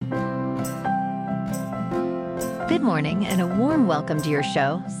Good morning and a warm welcome to your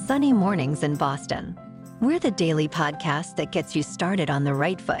show, Sunny Mornings in Boston. We're the daily podcast that gets you started on the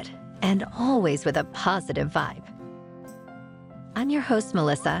right foot and always with a positive vibe. I'm your host,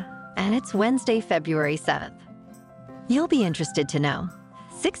 Melissa, and it's Wednesday, February 7th. You'll be interested to know,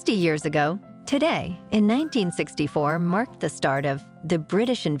 60 years ago, today, in 1964, marked the start of the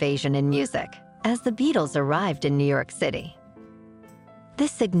British invasion in music as the Beatles arrived in New York City.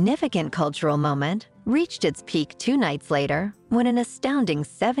 This significant cultural moment reached its peak 2 nights later when an astounding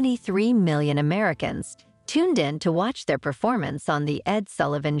 73 million Americans tuned in to watch their performance on The Ed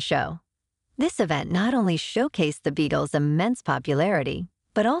Sullivan Show. This event not only showcased the Beatles' immense popularity,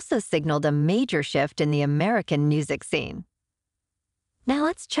 but also signaled a major shift in the American music scene. Now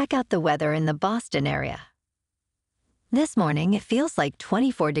let's check out the weather in the Boston area. This morning, it feels like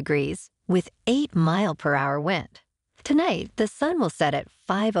 24 degrees with 8-mile-per-hour wind. Tonight, the sun will set at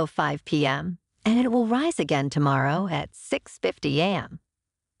 5:05 p.m., and it will rise again tomorrow at 6:50 a.m.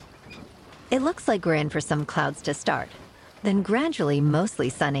 It looks like we're in for some clouds to start, then gradually mostly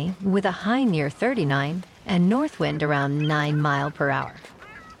sunny with a high near 39 and north wind around 9 miles per hour.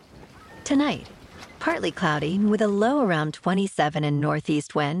 Tonight, partly cloudy with a low around 27 and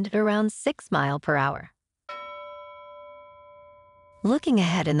northeast wind around 6 miles per hour. Looking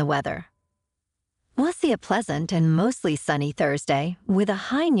ahead in the weather, we'll see a pleasant and mostly sunny Thursday with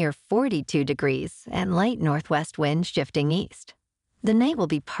a high near 42 degrees and light northwest wind shifting east. The night will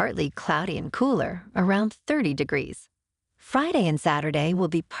be partly cloudy and cooler, around 30 degrees. Friday and Saturday will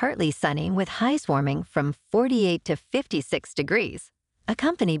be partly sunny with highs warming from 48 to 56 degrees,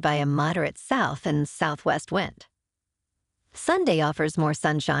 accompanied by a moderate south and southwest wind. Sunday offers more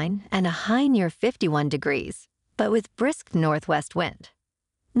sunshine and a high near 51 degrees, but with brisk northwest wind.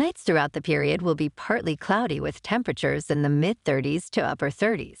 Nights throughout the period will be partly cloudy with temperatures in the mid-30s to upper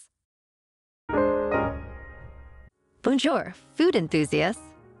 30s. Bonjour, food enthusiasts.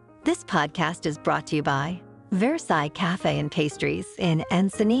 This podcast is brought to you by Versailles Cafe and Pastries in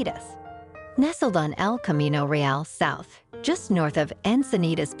Encinitas. Nestled on El Camino Real South, just north of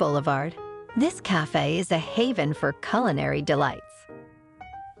Encinitas Boulevard, this cafe is a haven for culinary delights.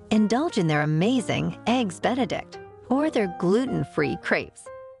 Indulge in their amazing Eggs Benedict or their gluten-free crepes.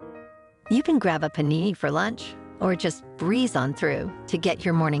 You can grab a panini for lunch or just breeze on through to get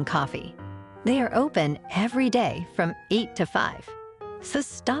your morning coffee. They are open every day from 8 to 5. So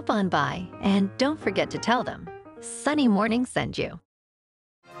stop on by and don't forget to tell them Sunny Morning sent you.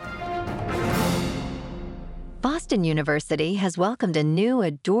 Boston University has welcomed a new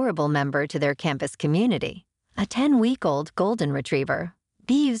adorable member to their campus community, a 10-week-old golden retriever,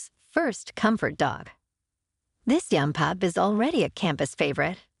 BU's first comfort dog. This young pup is already a campus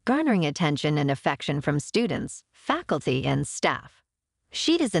favorite, garnering attention and affection from students, faculty, and staff.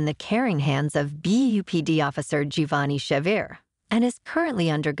 She is in the caring hands of BUPD officer Giovanni Chavir and is currently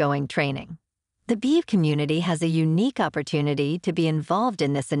undergoing training. The BU community has a unique opportunity to be involved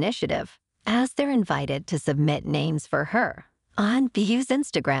in this initiative as they're invited to submit names for her on BU's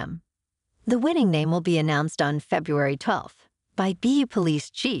Instagram. The winning name will be announced on February 12th by BU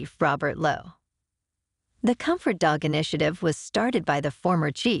Police Chief Robert Lowe. The Comfort Dog Initiative was started by the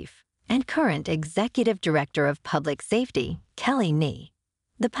former chief and current Executive Director of Public Safety, Kelly Nee.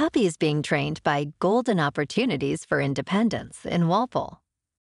 The puppy is being trained by Golden Opportunities for Independence in Walpole.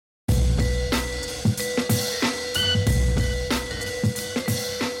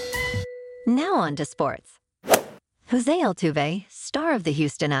 Now on to sports. Jose Altuve, star of the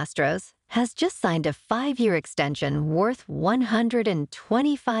Houston Astros, has just signed a 5-year extension worth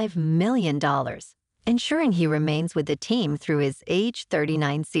 $125 million, ensuring he remains with the team through his age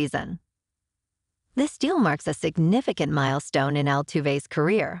 39 season. This deal marks a significant milestone in Altuve's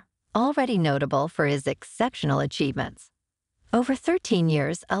career, already notable for his exceptional achievements. Over 13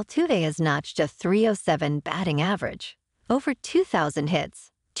 years, Altuve has notched a .307 batting average, over 2,000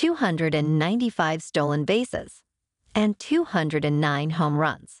 hits, 295 stolen bases, and 209 home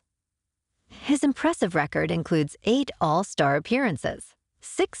runs. His impressive record includes 8 All-Star appearances,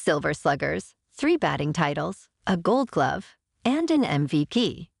 6 Silver Sluggers, 3 batting titles, a Gold Glove, and an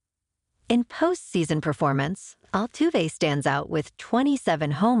MVP. In postseason performance, Altuve stands out with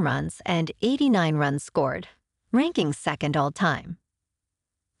 27 home runs and 89 runs scored, ranking second all-time.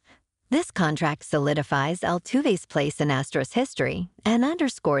 This contract solidifies Altuve's place in Astros history and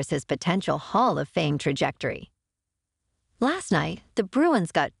underscores his potential Hall of Fame trajectory. Last night, the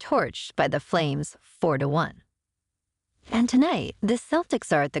Bruins got torched by the Flames 4-1. And tonight, the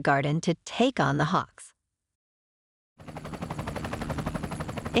Celtics are at the Garden to take on the Hawks.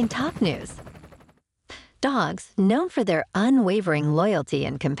 In top news, dogs, known for their unwavering loyalty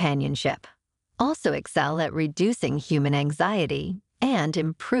and companionship, also excel at reducing human anxiety and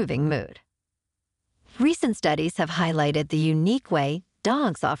improving mood. Recent studies have highlighted the unique way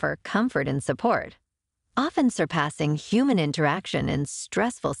dogs offer comfort and support, often surpassing human interaction in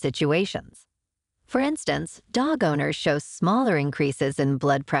stressful situations. For instance, dog owners show smaller increases in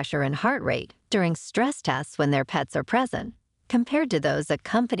blood pressure and heart rate during stress tests when their pets are present, compared to those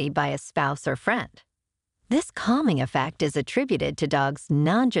accompanied by a spouse or friend. This calming effect is attributed to dogs'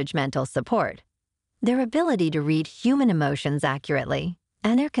 non-judgmental support, their ability to read human emotions accurately,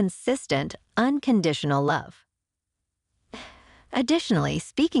 and their consistent, unconditional love. Additionally,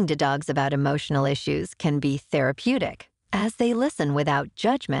 speaking to dogs about emotional issues can be therapeutic, as they listen without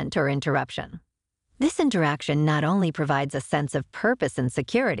judgment or interruption. This interaction not only provides a sense of purpose and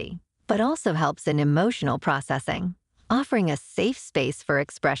security, but also helps in emotional processing, offering a safe space for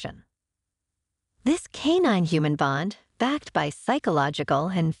expression. This canine-human bond, backed by psychological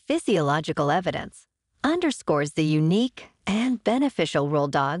and physiological evidence, underscores the unique and beneficial role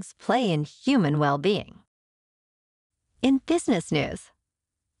dogs play in human well-being. In business news,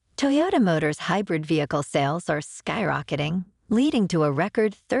 Toyota Motors hybrid vehicle sales are skyrocketing, leading to a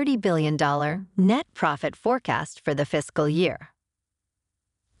record $30 billion net profit forecast for the fiscal year.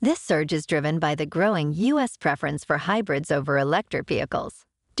 This surge is driven by the growing U.S. preference for hybrids over electric vehicles,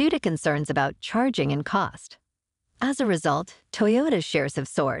 due to concerns about charging and cost. As a result, Toyota's shares have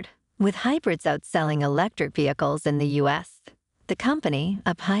soared, with hybrids outselling electric vehicles in the U.S. The company,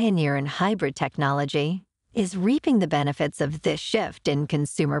 a pioneer in hybrid technology, is reaping the benefits of this shift in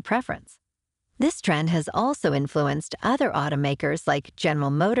consumer preference. This trend has also influenced other automakers like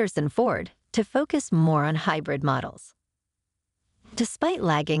General Motors and Ford to focus more on hybrid models. Despite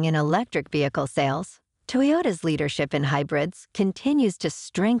lagging in electric vehicle sales, Toyota's leadership in hybrids continues to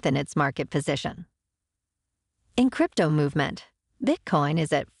strengthen its market position. In crypto movement, Bitcoin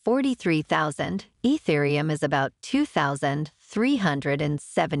is at $43,000, Ethereum is about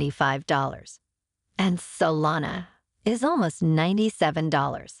 $2,375, and Solana is almost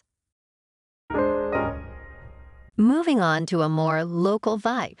 $97. Moving on to a more local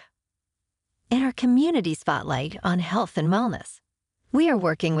vibe. In our community spotlight on health and wellness, we are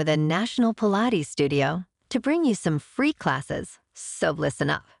working with a national Pilates studio to bring you some free classes, so listen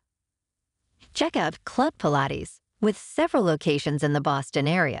up. Check out Club Pilates, with several locations in the Boston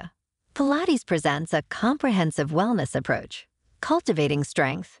area. Pilates presents a comprehensive wellness approach, cultivating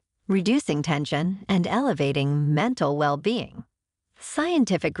strength, reducing tension, and elevating mental well-being.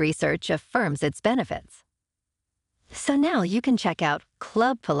 Scientific research affirms its benefits. So now you can check out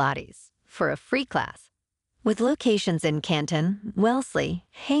Club Pilates for a free class. With locations in Canton, Wellesley,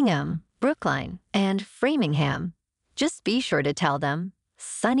 Hingham, Brookline, and Framingham, just be sure to tell them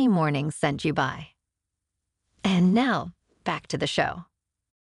Sunny Mornings sent you by. And now, back to the show.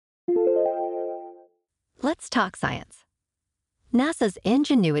 Let's talk science. NASA's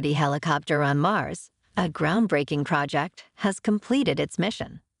Ingenuity helicopter on Mars, a groundbreaking project, has completed its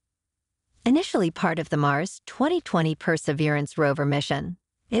mission. Initially part of the Mars 2020 Perseverance rover mission,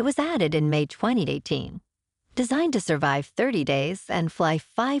 it was added in May 2018. Designed to survive 30 days and fly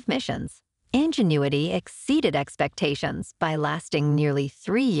 5 missions, Ingenuity exceeded expectations by lasting nearly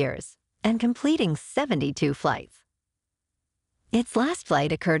 3 years and completing 72 flights. Its last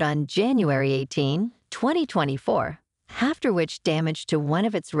flight occurred on January 18, 2024, after which damage to one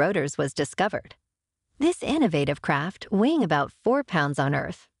of its rotors was discovered. This innovative craft, weighing about 4 pounds on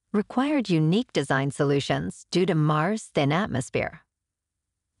Earth, required unique design solutions due to Mars' thin atmosphere.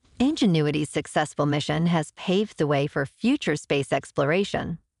 Ingenuity's successful mission has paved the way for future space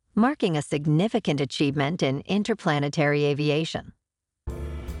exploration, marking a significant achievement in interplanetary aviation.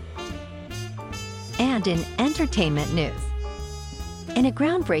 And in entertainment news, in a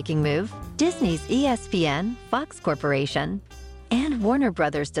groundbreaking move, Disney's ESPN, Fox Corporation, and Warner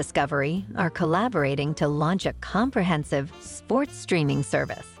Bros. Discovery are collaborating to launch a comprehensive sports streaming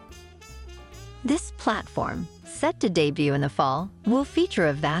service. This platform, set to debut in the fall, will feature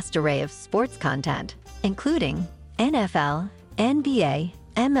a vast array of sports content, including NFL, NBA,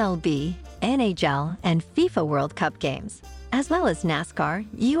 MLB, NHL, and FIFA World Cup games, as well as NASCAR,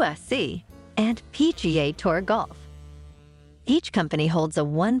 UFC, and PGA Tour golf. Each company holds a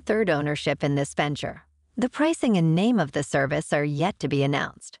 1/3 ownership in this venture. The pricing and name of the service are yet to be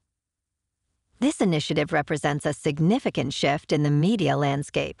announced. This initiative represents a significant shift in the media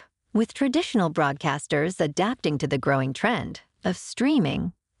landscape, with traditional broadcasters adapting to the growing trend of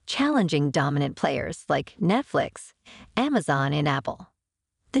streaming, challenging dominant players like Netflix, Amazon, and Apple.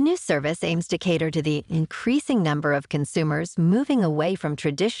 The new service aims to cater to the increasing number of consumers moving away from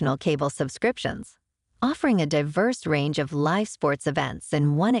traditional cable subscriptions, offering a diverse range of live sports events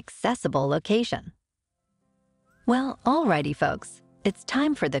in one accessible location. Well, alrighty, folks, it's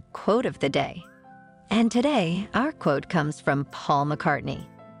time for the quote of the day. And today, our quote comes from Paul McCartney.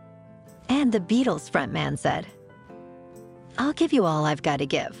 And the Beatles frontman said, "I'll give you all I've got to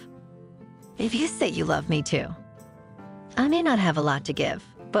give, if you say you love me too. I may not have a lot to give,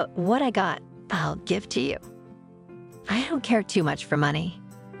 but what I got, I'll give to you. I don't care too much for money.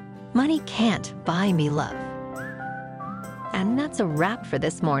 Money can't buy me love." And that's a wrap for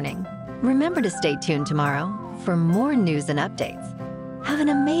this morning. Remember to stay tuned tomorrow for more news and updates. Have an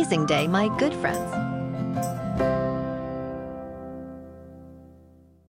amazing day, my good friends.